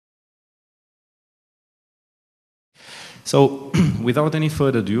So, without any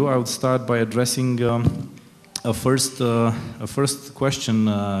further ado, I would start by addressing a first question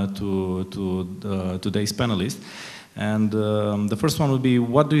to today's panelists. And the first one would be,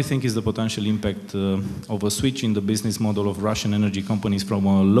 what do you think is the potential impact of a switch in the business model of Russian energy companies from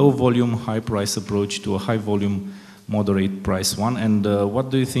a low-volume, high-price approach to a high-volume, moderate-price one? And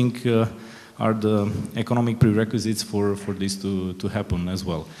what do you think are the economic prerequisites for this to happen as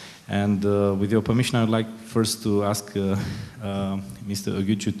well? And with your permission, I would like first to ask Mr.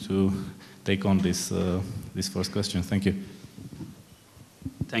 Öğütçü to take on this first question. Thank you.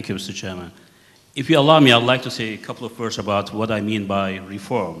 Thank you, Mr. Chairman. If you allow me, I'd like to say a couple of words about what I mean by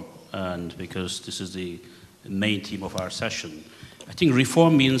reform, and because this is the main theme of our session. I think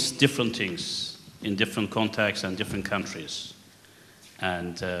reform means different things in different contexts and different countries.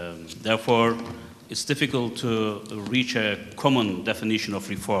 And therefore, it's difficult to reach a common definition of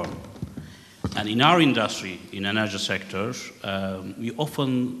reform. And in our industry, in energy sector, we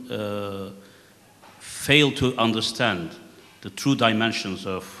often fail to understand the true dimensions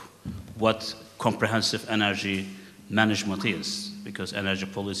of what comprehensive energy management is, because energy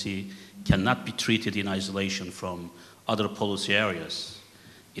policy cannot be treated in isolation from other policy areas.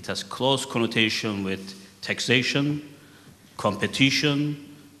 It has close connotation with taxation, competition,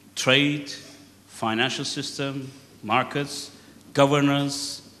 trade, financial system, markets,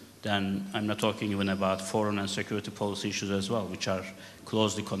 governance. Then I'm not talking even about foreign and security policy issues as well, which are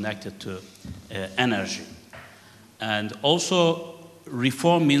closely connected to energy. And also,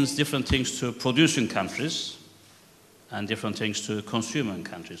 reform means different things to producing countries and different things to consuming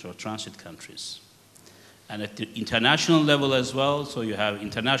countries or transit countries. And at the international level as well, so you have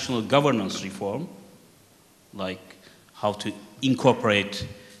international governance reform, like how to incorporate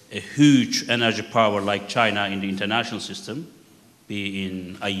a huge energy power like China in the international system, be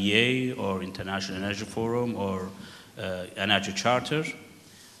in IEA or International Energy Forum or Energy Charter,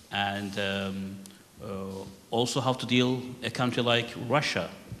 and also how to deal a country like Russia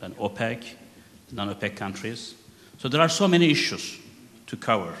and OPEC, non-OPEC countries. So there are so many issues to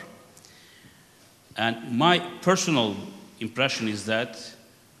cover. And my personal impression is that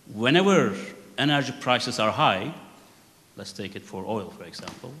whenever energy prices are high, let's take it for oil, for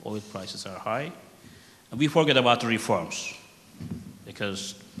example, oil prices are high, and we forget about the reforms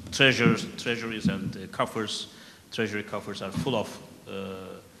because treasuries and treasury coffers are full of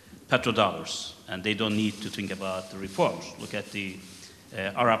petrodollars, and they don't need to think about the reforms. Look at the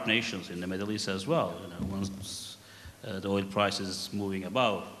Arab nations in the Middle East as well. You know, once the oil price is moving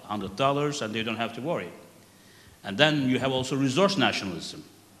above $100, and they don't have to worry. And then you have also resource nationalism.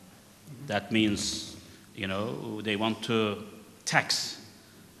 That means, you know, they want to tax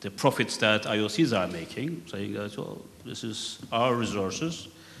the profits that IOCs are making, saying that, well, this is our resources,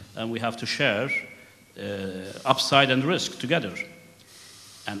 and we have to share upside and risk together.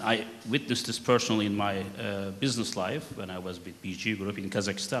 And I witnessed this personally in my business life when I was with BG Group in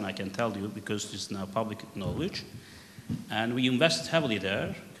Kazakhstan. I can tell you because it's now public knowledge. And we invested heavily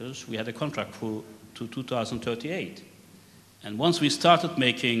there because we had a contract to 2038. And once we started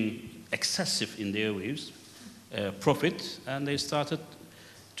making excessive, in their views, profit, and they started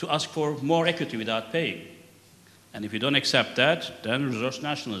to ask for more equity without paying. And if you don't accept that, then resource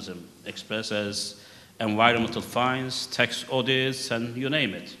nationalism, expressed as environmental fines, tax audits, and you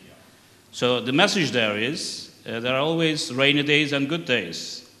name it. So the message there is, there are always rainy days and good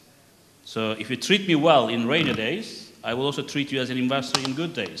days. So if you treat me well in rainy days, I will also treat you as an investor in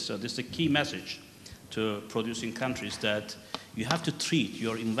good days. So this is the key message to producing countries, that you have to treat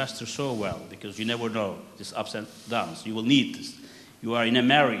your investors so well, because you never know these ups and downs. You will need this. You are in a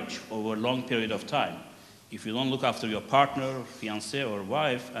marriage over a long period of time. If you don't look after your partner, fiancé, or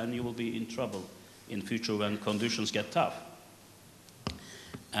wife, and you will be in trouble in future when conditions get tough.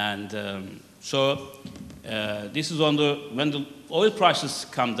 And this is when the oil prices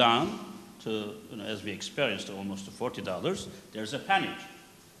come down to, as we experienced, almost to $40, there's a panic.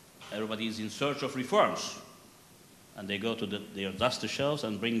 Everybody is in search of reforms. And they go to their dusty shelves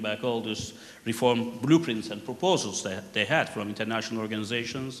and bring back all these reform blueprints and proposals that they had from international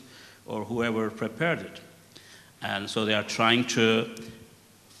organizations or whoever prepared it. And so they are trying to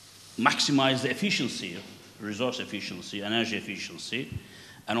maximize the efficiency, resource efficiency, energy efficiency,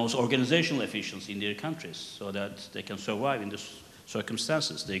 and also organizational efficiency in their countries so that they can survive in these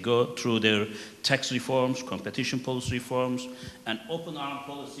circumstances. They go through their tax reforms, competition policy reforms, and open arm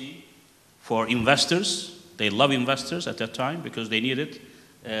policy for investors. They love investors at that time because they need it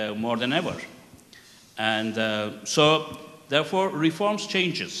more than ever. And so, therefore, reforms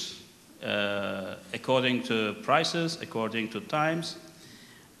changes according to prices, according to times.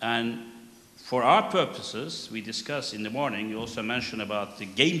 And For our purposes, we discussed in the morning, you also mentioned about the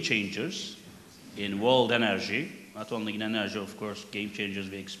game changers in world energy, not only in energy, of course, game changers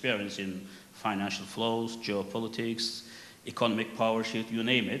we experience in financial flows, geopolitics, economic power shift, you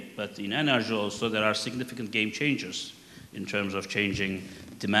name it, but in energy also there are significant game changers in terms of changing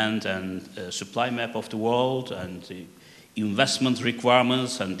demand and supply map of the world and the investment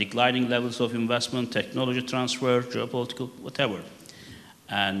requirements and declining levels of investment, technology transfer, geopolitical, whatever.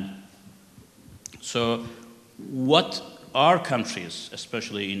 And so what our countries,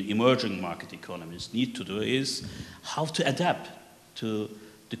 especially in emerging market economies, need to do is how to adapt to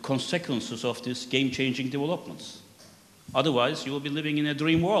the consequences of these game-changing developments. Otherwise, you will be living in a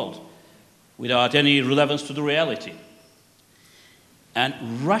dream world without any relevance to the reality. And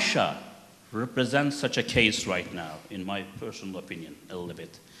Russia represents such a case right now, in my personal opinion, a little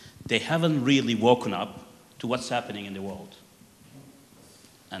bit. They haven't really woken up to what's happening in the world.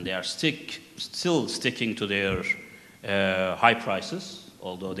 And they are still sticking to their high prices,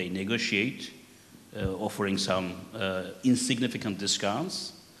 although they negotiate, offering some insignificant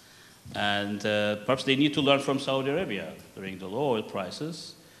discounts. And perhaps they need to learn from Saudi Arabia. During the low oil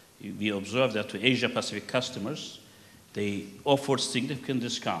prices, we observed that to Asia-Pacific customers, they offered significant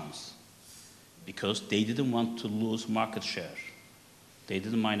discounts because they didn't want to lose market share. They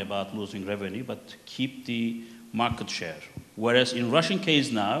didn't mind about losing revenue, but keep the market share. Whereas in Russian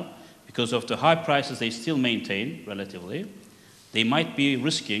case now, because of the high prices they still maintain relatively, they might be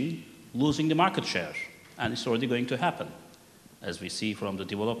risking losing the market share. And it's already going to happen, as we see from the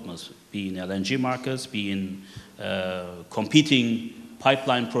developments, be in LNG markets, be in competing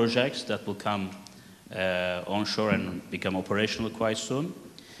pipeline projects that will come onshore and become operational quite soon.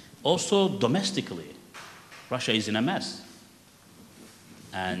 Also, domestically, Russia is in a mess.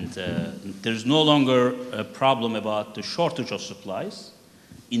 And there's no longer a problem about the shortage of supplies.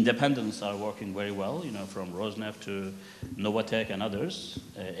 Independents are working very well, from Rosneft to Novatek and others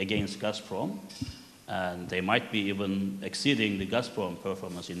against Gazprom. And they might be even exceeding the Gazprom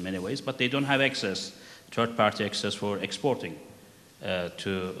performance in many ways, but they don't have access, third-party access for exporting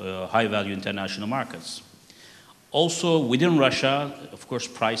to high-value international markets. Also, within Russia, of course,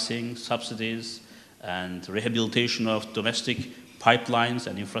 pricing, subsidies, and rehabilitation of domestic pipelines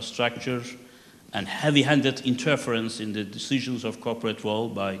and infrastructure, and heavy-handed interference in the decisions of corporate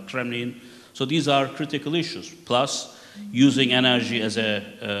world by Kremlin. So these are critical issues, plus using energy as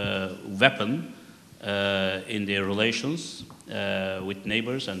a weapon in their relations with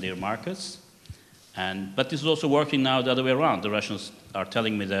neighbors and their markets. But this is also working now the other way around. The Russians are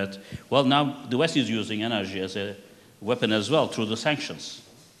telling me that, well, now the West is using energy as a weapon as well through the sanctions.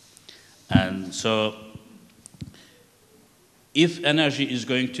 And so if energy is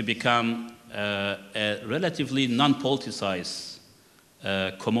going to become a relatively non-politicized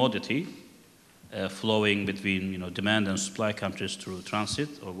commodity flowing between demand and supply countries through transit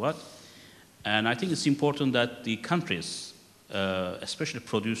or what, and I think it's important that the countries, especially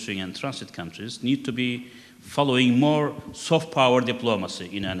producing and transit countries, need to be following more soft power diplomacy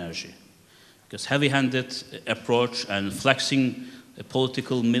in energy. Because heavy-handed approach and flexing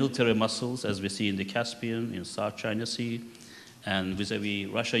political military muscles, as we see in the Caspian, in South China Sea, and vis-a-vis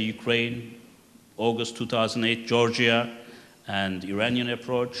Russia, Ukraine, August 2008, Georgia, and Iranian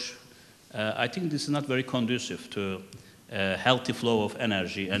approach, I think this is not very conducive to a healthy flow of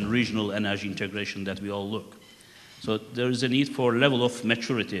energy and regional energy integration that we all look. So there is a need for a level of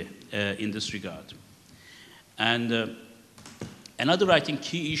maturity in this regard. And another, I think,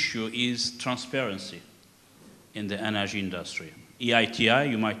 key issue is transparency in the energy industry.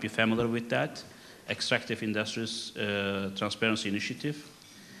 EITI, you might be familiar with that, Extractive Industries Transparency Initiative,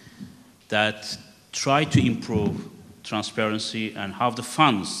 that try to improve transparency and how the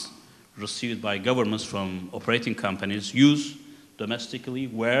funds received by governments from operating companies used domestically,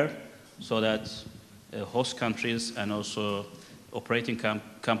 where, so that host countries and also operating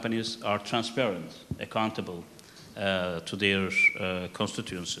companies are transparent, accountable to their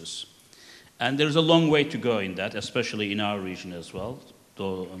constituencies. And there's a long way to go in that, especially in our region as well.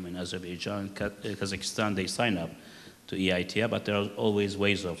 Though, Azerbaijan, Kazakhstan, they sign up to EITI, but there are always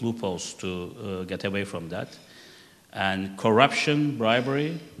ways of loopholes to get away from that. And corruption,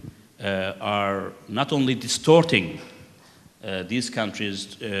 bribery are not only distorting these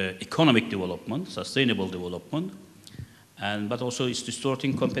countries' economic development, sustainable development, but also it's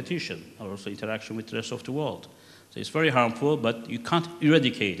distorting competition, or also interaction with the rest of the world. So it's very harmful, but you can't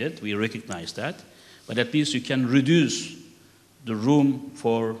eradicate it, we recognize that, but at least you can reduce the room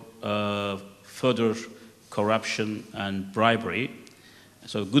for further corruption and bribery.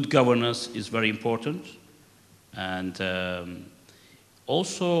 So good governance is very important, and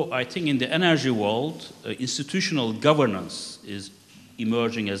Also, I think in the energy world, institutional governance is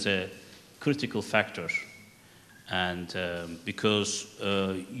emerging as a critical factor. And because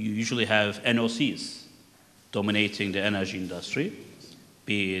you usually have NOCs dominating the energy industry,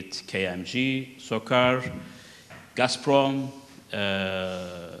 be it KMG, SOCAR, Gazprom,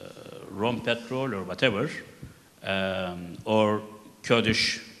 Rompetrol, or whatever, or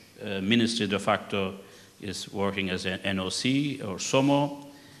Kurdish ministry de facto is working as an NOC or SOMO.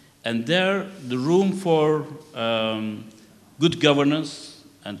 And there, the room for good governance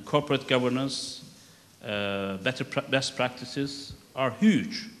and corporate governance, best practices are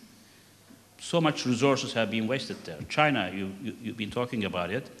huge. So much resources have been wasted there. China, you've been talking about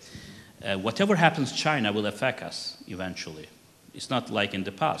it. Whatever happens, China will affect us eventually. It's not like in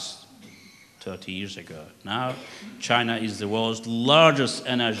the past, 30 years ago. Now, China is the world's largest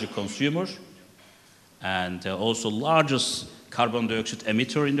energy consumer and also largest carbon dioxide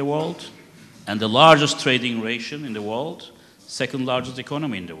emitter in the world and the largest trading nation in the world, second largest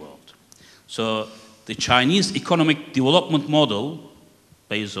economy in the world. So the Chinese economic development model,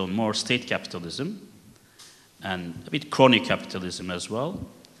 based on more state capitalism and a bit crony capitalism as well,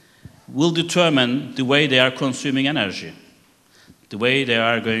 will determine the way they are consuming energy, the way they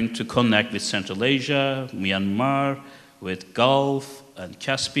are going to connect with Central Asia, Myanmar, with Gulf and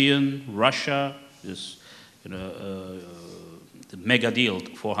Caspian, Russia, this, the mega deal,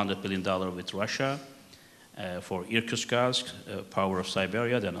 $400 billion with Russia for Irkutsk gas, power of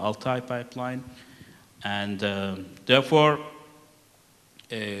Siberia, then Altai pipeline. And therefore,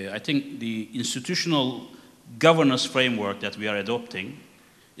 I think the institutional governance framework that we are adopting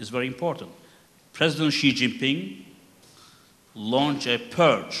is very important. President Xi Jinping launched a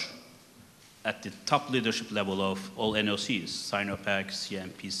purge at the top leadership level of all NOCs, Sinopec,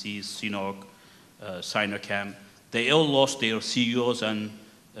 CNPC, CNOOC, Sinochem. They all lost their CEOs and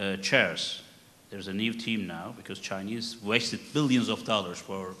chairs. There's a new team now because Chinese wasted billions of dollars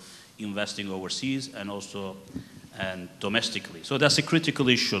for investing overseas and also domestically. So that's a critical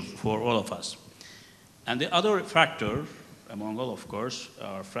issue for all of us. And the other factor, among all, of course,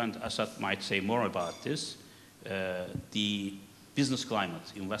 our friend Assad might say more about this, the business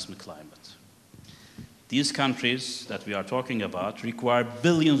climate, investment climate. These countries that we are talking about require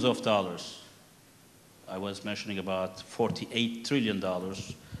billions of dollars. I was mentioning about $48 trillion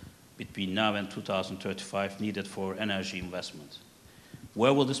between now and 2035 needed for energy investment.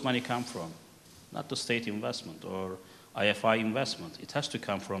 Where will this money come from? Not the state investment or IFI investment. It has to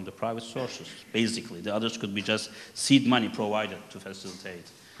come from the private sources, basically. The others could be just seed money provided to facilitate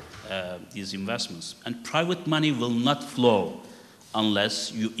these investments. And private money will not flow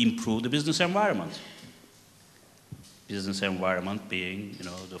unless you improve the business environment. Business environment being,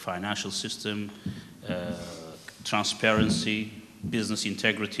 the financial system, transparency, business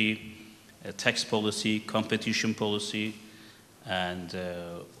integrity, tax policy, competition policy, and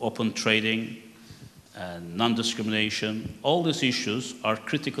open trading, and non-discrimination. All these issues are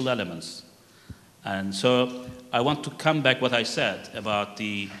critical elements. And so I want to come back what I said about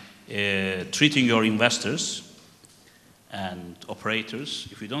the treating your investors and operators.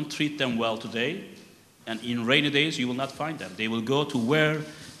 If you don't treat them well today, and in rainy days you will not find them. They will go to where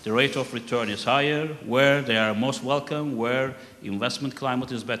the rate of return is higher, where they are most welcome, where investment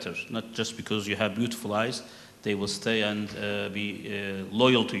climate is better. Not just because you have beautiful eyes, they will stay and be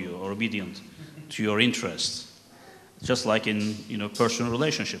loyal to you or obedient to your interests. Just like in personal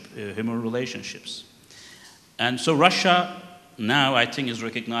relationship, human relationships. And so Russia now, I think, is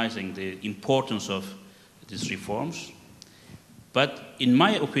recognizing the importance of these reforms. But in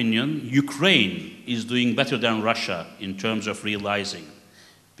my opinion, Ukraine is doing better than Russia in terms of realizing.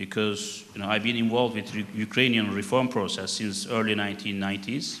 Because I've been involved with the Ukrainian reform process since early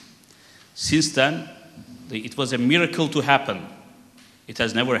 1990s. Since then, it was a miracle to happen. It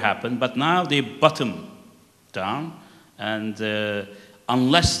has never happened, but now they bottom down. And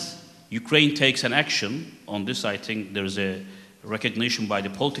unless Ukraine takes an action on this, I think there's a recognition by the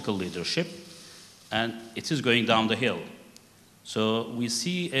political leadership, and it is going down the hill. So we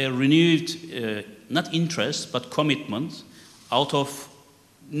see a renewed, not interest, but commitment out of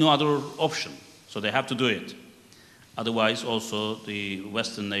no other option. So they have to do it. Otherwise, also, the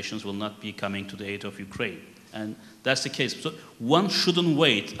Western nations will not be coming to the aid of Ukraine. And that's the case. So one shouldn't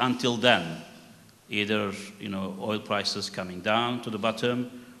wait until then. Either, oil prices coming down to the bottom,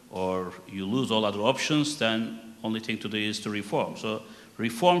 or you lose all other options, then only thing to do is to reform. So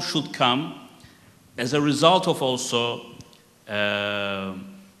reform should come as a result of also a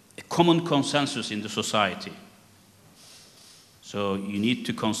common consensus in the society. So you need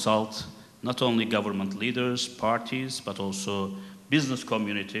to consult not only government leaders, parties, but also business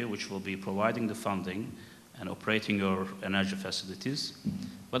community, which will be providing the funding and operating your energy facilities,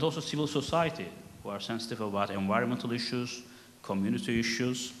 but also civil society, who are sensitive about environmental issues, community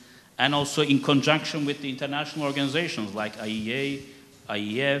issues, and also in conjunction with the international organizations like IEA,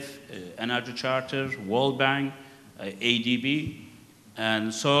 IEF, Energy Charter, World Bank, ADB.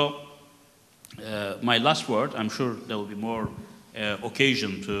 And so my last word, I'm sure there will be more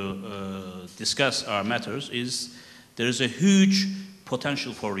occasion to discuss our matters, is there is a huge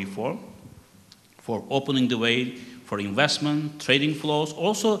potential for reform, for opening the way for investment, trading flows,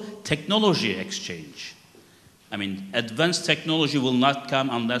 also technology exchange. I mean, advanced technology will not come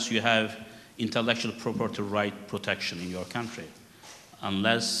unless you have intellectual property right protection in your country,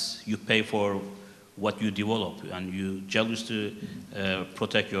 unless you pay for what you develop and you jealously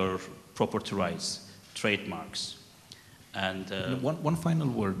protect your property rights, trademarks. And one final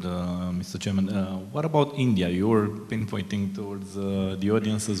word, Mr. Chairman. What about India? You were pinpointing towards the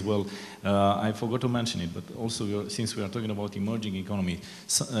audience as well. I forgot to mention it, but also since we are talking about emerging economies,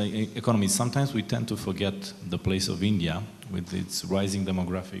 sometimes we tend to forget the place of India with its rising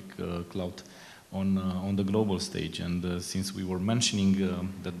demographic clout on the global stage. And since we were mentioning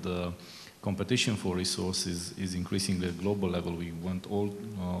that the competition for resources is increasing at global level, we went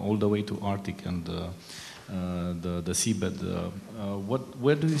all the way to Arctic and the seabed.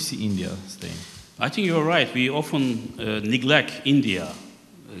 Where do you see India staying? I think you're right. We often neglect India.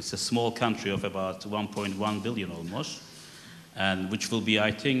 It's a small country of about 1.1 billion almost, and which will be,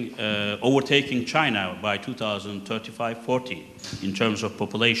 I think, overtaking China by 2035-40 in terms of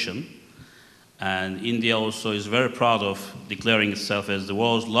population. And India also is very proud of declaring itself as the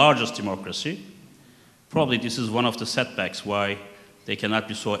world's largest democracy. Probably this is one of the setbacks why they cannot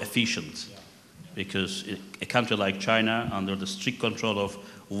be so efficient. Because a country like China, under the strict control of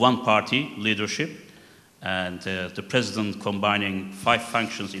one-party leadership, and the president combining 5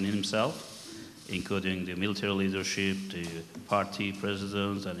 functions in himself, including the military leadership, the party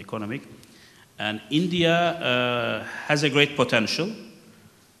president, and economic. And India has a great potential,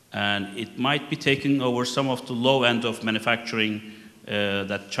 and it might be taking over some of the low end of manufacturing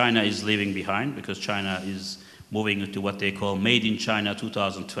that China is leaving behind, because China is moving into what they call Made in China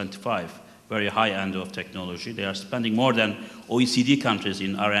 2025. Very high end of technology. They are spending more than OECD countries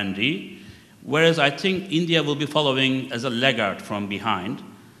in R&D, whereas I think India will be following as a laggard from behind.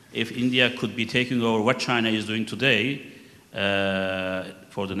 If India could be taking over what China is doing today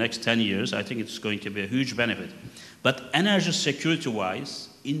for the next 10 years, I think it's going to be a huge benefit. But energy security-wise,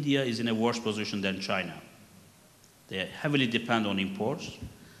 India is in a worse position than China. They heavily depend on imports,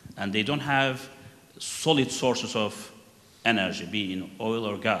 and they don't have solid sources of energy, be it in oil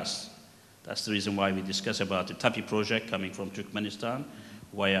or gas. That's the reason why we discuss about the TAPI project coming from Turkmenistan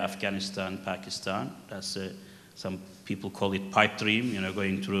via Afghanistan, Pakistan. That's some people call it pipe dream,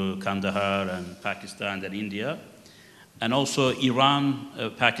 going through Kandahar and Pakistan and India. And also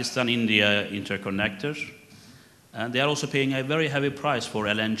Iran, Pakistan, India interconnector. And they are also paying a very heavy price for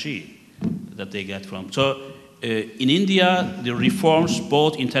LNG that they get from. So in India, the reforms,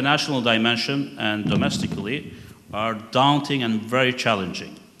 both international dimension and domestically, are daunting and very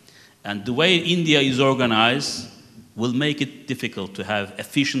challenging. And the way India is organized will make it difficult to have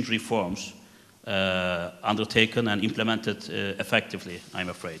efficient reforms undertaken and implemented effectively, I'm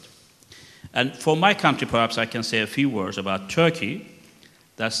afraid. And for my country, perhaps I can say a few words about Turkey.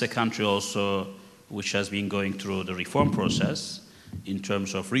 That's the country also which has been going through the reform process in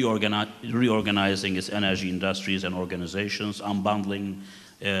terms of reorganizing its energy industries and organizations, unbundling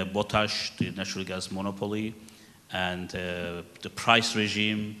BOTAŞ, the natural gas monopoly, and the price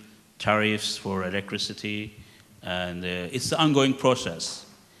regime, tariffs for electricity, and it's an ongoing process.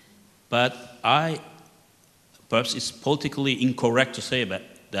 But perhaps it's politically incorrect to say about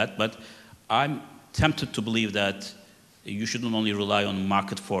that, but I'm tempted to believe that you shouldn't only rely on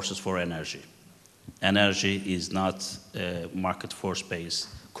market forces for energy. Energy is not a market force-based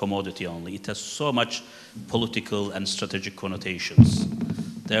commodity only. It has so much political and strategic connotations.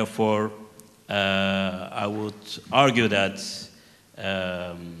 Therefore, I would argue that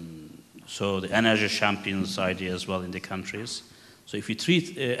so the energy champions idea as well in the countries. So if we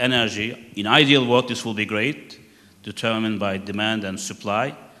treat energy, in ideal world, this will be great, determined by demand and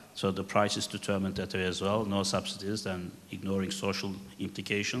supply. So the price is determined that way as well, no subsidies and ignoring social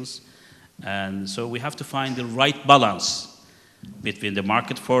implications. And so we have to find the right balance between the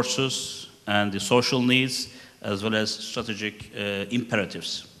market forces and the social needs, as well as strategic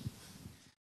imperatives.